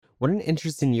What an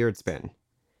interesting year it's been.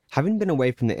 Having been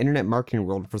away from the internet marketing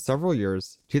world for several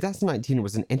years, 2019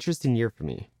 was an interesting year for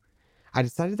me. I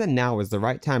decided that now was the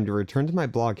right time to return to my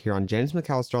blog here on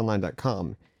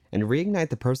jamesmcallisteronline.com and reignite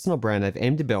the personal brand I've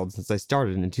aimed to build since I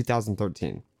started in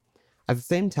 2013. At the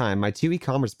same time, my two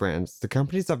e-commerce brands, the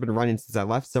companies I've been running since I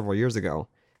left several years ago,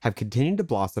 have continued to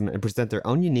blossom and present their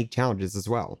own unique challenges as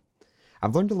well.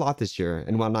 I've learned a lot this year,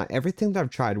 and while not everything that I've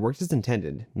tried worked as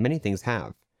intended, many things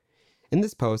have. In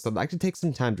this post, I'd like to take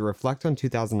some time to reflect on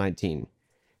 2019,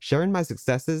 sharing my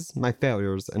successes, my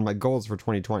failures, and my goals for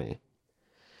 2020.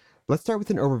 Let's start with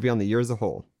an overview on the year as a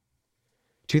whole.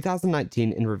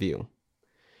 2019 in review.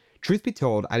 Truth be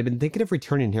told, I'd been thinking of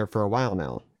returning here for a while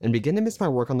now, and began to miss my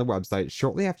work on the website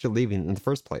shortly after leaving in the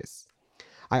first place.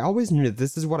 I always knew that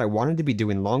this is what I wanted to be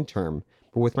doing long term,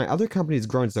 but with my other companies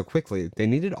growing so quickly, they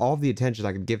needed all of the attention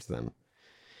I could give to them.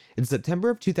 In September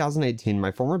of 2018,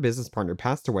 my former business partner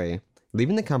passed away,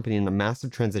 leaving the company in a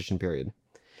massive transition period.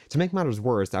 To make matters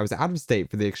worse, I was out of state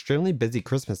for the extremely busy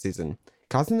Christmas season,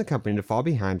 causing the company to fall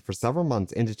behind for several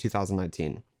months into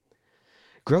 2019.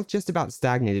 Growth just about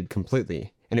stagnated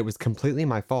completely, and it was completely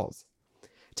my fault.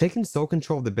 Taking sole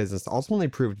control of the business ultimately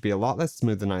proved to be a lot less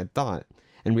smooth than I had thought,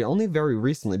 and we only very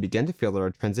recently began to feel that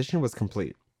our transition was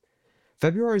complete.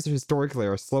 February is historically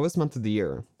our slowest month of the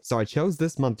year, so I chose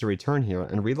this month to return here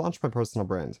and relaunch my personal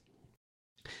brand.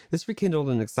 This rekindled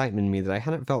an excitement in me that I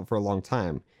hadn't felt for a long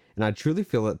time, and I truly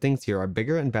feel that things here are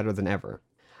bigger and better than ever.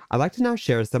 I'd like to now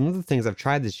share some of the things I've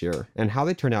tried this year and how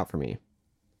they turned out for me.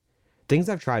 Things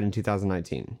I've tried in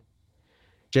 2019.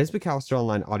 James McAllister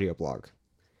Online audio blog.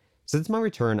 Since my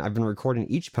return, I've been recording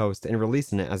each post and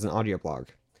releasing it as an audio blog.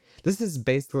 This is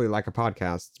basically like a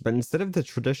podcast, but instead of the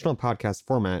traditional podcast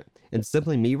format, it's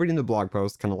simply me reading the blog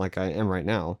post, kind of like I am right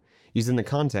now, using the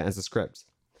content as a script.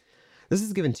 This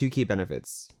has given two key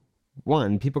benefits.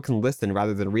 One, people can listen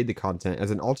rather than read the content as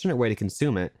an alternate way to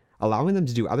consume it, allowing them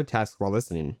to do other tasks while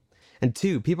listening. And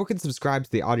two, people can subscribe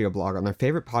to the audio blog on their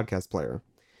favorite podcast player.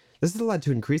 This has led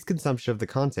to increased consumption of the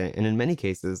content and in many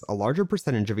cases, a larger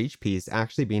percentage of each piece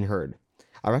actually being heard.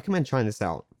 I recommend trying this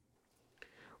out.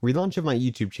 Relaunch of my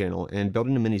YouTube channel and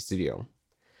building a mini studio.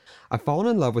 I've fallen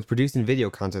in love with producing video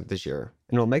content this year,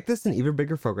 and will make this an even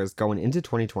bigger focus going into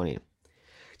 2020.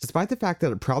 Despite the fact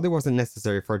that it probably wasn't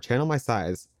necessary for a channel my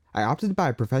size, I opted to buy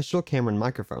a professional camera and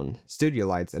microphone, studio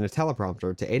lights, and a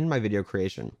teleprompter to aid in my video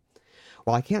creation.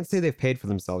 While I can't say they've paid for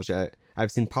themselves yet,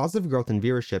 I've seen positive growth in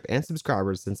viewership and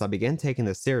subscribers since I began taking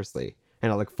this seriously,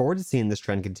 and I look forward to seeing this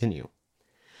trend continue.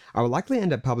 I will likely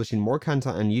end up publishing more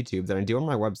content on YouTube than I do on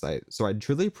my website, so I'd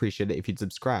truly appreciate it if you'd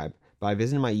subscribe by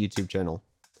visiting my YouTube channel,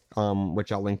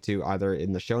 which I'll link to either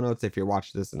in the show notes if you're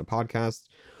watching this in a podcast,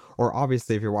 or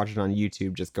obviously if you're watching on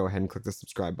YouTube, just go ahead and click the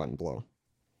subscribe button below.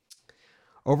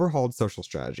 Overhauled social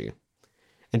strategy.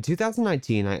 In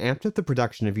 2019, I amped up the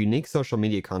production of unique social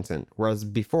media content, whereas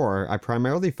before, I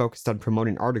primarily focused on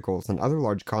promoting articles and other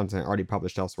large content already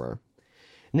published elsewhere.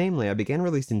 Namely, I began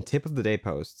releasing tip of the day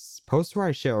posts where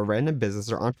I share a random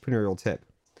business or entrepreneurial tip.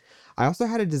 I also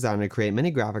had a designer create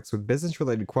many graphics with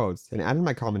business-related quotes and added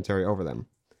my commentary over them.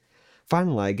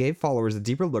 Finally, I gave followers a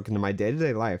deeper look into my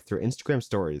day-to-day life through Instagram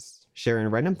stories, sharing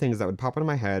random things that would pop into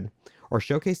my head, or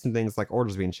showcasing things like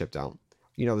orders being shipped out.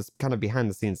 This kind of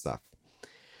behind-the-scenes stuff.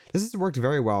 This has worked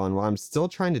very well, and while I'm still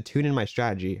trying to tune in my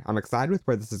strategy, I'm excited with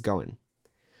where this is going.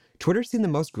 Twitter's seen the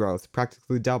most growth,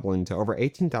 practically doubling to over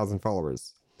 18,000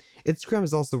 followers. Instagram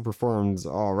has also performed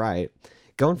alright,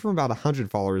 going from about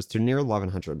 100 followers to near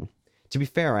 1,100. To be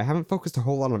fair, I haven't focused a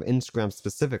whole lot on Instagram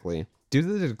specifically, due to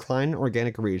the decline in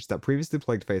organic reach that previously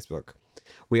plagued Facebook.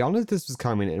 We all knew this was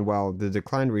coming, and well, the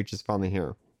declined reach is finally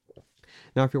here.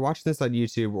 Now, if you're watching this on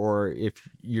YouTube, or if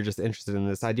you're just interested in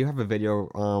this, I do have a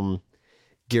video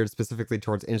geared specifically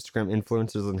towards Instagram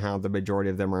influencers and how the majority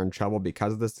of them are in trouble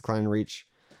because of this decline in reach.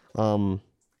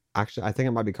 Actually, I think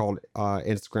it might be called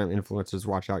Instagram influencers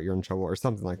watch out, you're in trouble, or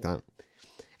something like that.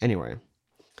 Anyway,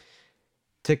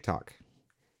 TikTok.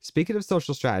 Speaking of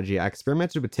social strategy, I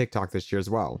experimented with TikTok this year as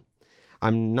well.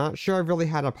 I'm not sure I've really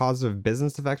had a positive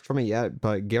business effect from it yet,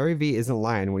 but Gary Vee isn't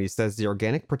lying when he says the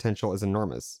organic potential is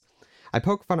enormous. I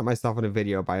poke fun at myself in a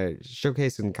video by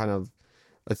showcasing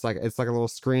it's like a little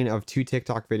screen of 2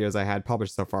 TikTok videos I had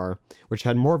published so far, which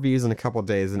had more views in a couple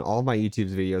days than all of my YouTube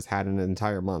videos had in an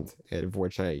entire month, of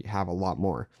which I have a lot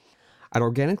more. I'd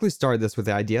organically started this with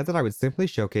the idea that I would simply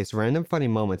showcase random funny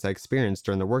moments I experienced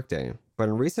during the workday, but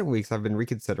in recent weeks I've been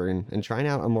reconsidering and trying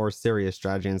out a more serious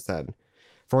strategy instead.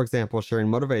 For example, sharing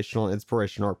motivational,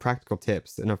 inspirational, or practical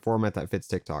tips in a format that fits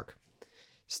TikTok.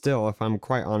 Still, if I'm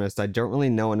quite honest, I don't really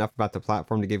know enough about the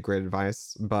platform to give great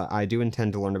advice, but I do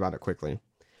intend to learn about it quickly.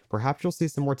 Perhaps you'll see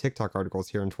some more TikTok articles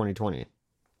here in 2020.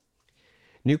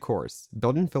 New course,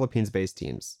 Building Philippines-based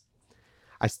teams.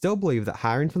 I still believe that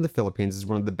hiring from the Philippines is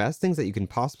one of the best things that you can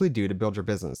possibly do to build your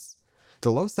business.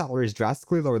 The low salaries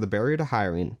drastically lower the barrier to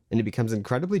hiring, and it becomes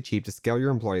incredibly cheap to scale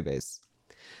your employee base.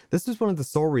 This was one of the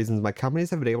sole reasons my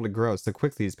companies have been able to grow so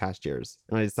quickly these past years,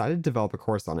 and I decided to develop a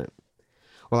course on it.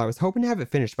 While I was hoping to have it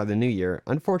finished by the new year,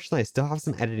 unfortunately I still have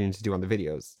some editing to do on the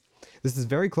videos. This is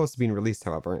very close to being released,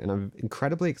 however, and I'm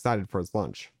incredibly excited for its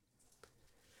launch.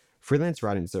 Freelance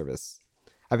writing service.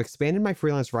 I've expanded my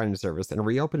freelance writing service and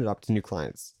reopened it up to new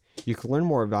clients. You can learn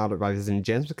more about it by visiting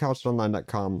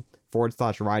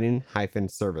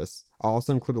jamesmccallisteronline.com/writing-service. I'll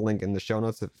also include a link in the show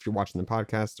notes if you're watching the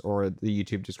podcast, or the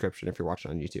YouTube description if you're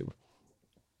watching on YouTube.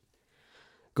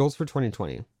 Goals for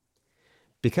 2020.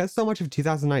 Because so much of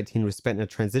 2019 was spent in a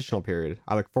transitional period,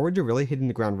 I look forward to really hitting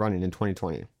the ground running in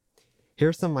 2020. Here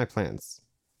are some of my plans.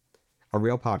 A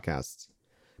real podcast.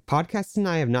 Podcasts and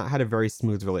I have not had a very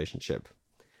smooth relationship.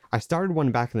 I started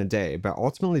one back in the day, but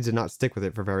ultimately did not stick with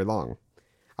it for very long.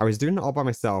 I was doing it all by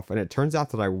myself, and it turns out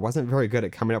that I wasn't very good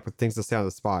at coming up with things to say on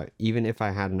the spot, even if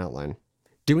I had an outline.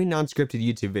 Doing non-scripted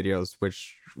YouTube videos,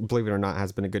 which, believe it or not,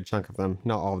 has been a good chunk of them.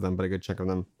 Not all of them, but a good chunk of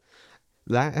them.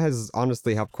 That has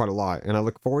honestly helped quite a lot, and I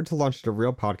look forward to launching a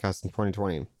real podcast in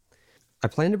 2020. I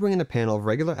plan to bring in a panel of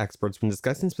regular experts when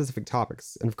discussing specific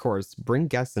topics, and of course, bring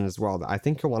guests in as well that I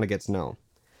think you'll want to get to know.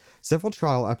 Several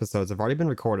trial episodes have already been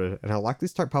recorded, and I'll likely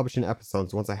start publishing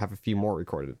episodes once I have a few more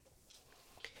recorded.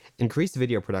 Increased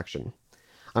video production.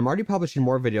 I'm already publishing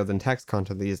more video than text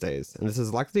content these days, and this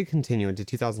is likely to continue into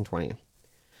 2020.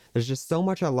 There's just so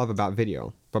much I love about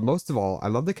video, but most of all, I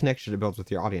love the connection it builds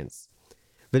with your audience.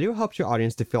 Video helps your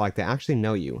audience to feel like they actually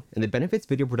know you, and the benefits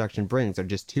video production brings are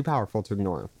just too powerful to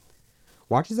ignore.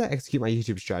 Watch as I execute my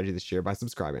YouTube strategy this year by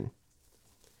subscribing.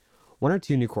 1 or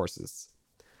 2 new courses.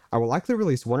 I will likely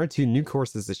release 1 or 2 new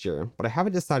courses this year, but I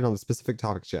haven't decided on the specific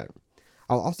topics yet.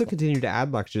 I'll also continue to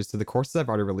add lectures to the courses I've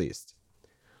already released.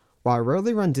 While I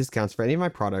rarely run discounts for any of my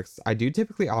products, I do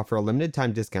typically offer a limited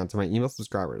time discount to my email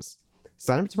subscribers.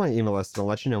 Sign up to my email list and I'll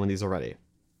let you know when these are ready.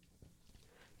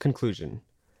 Conclusion.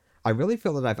 I really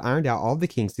feel that I've ironed out all of the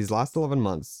kinks these last 11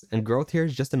 months, and growth here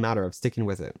is just a matter of sticking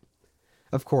with it.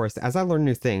 Of course, as I learn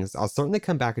new things, I'll certainly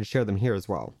come back and share them here as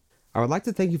well. I would like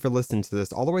to thank you for listening to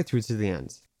this all the way through to the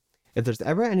end. If there's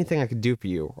ever anything I could do for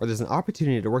you, or there's an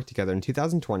opportunity to work together in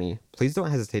 2020, please don't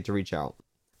hesitate to reach out.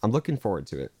 I'm looking forward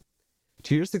to it.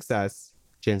 To your success,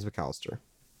 James McAllister.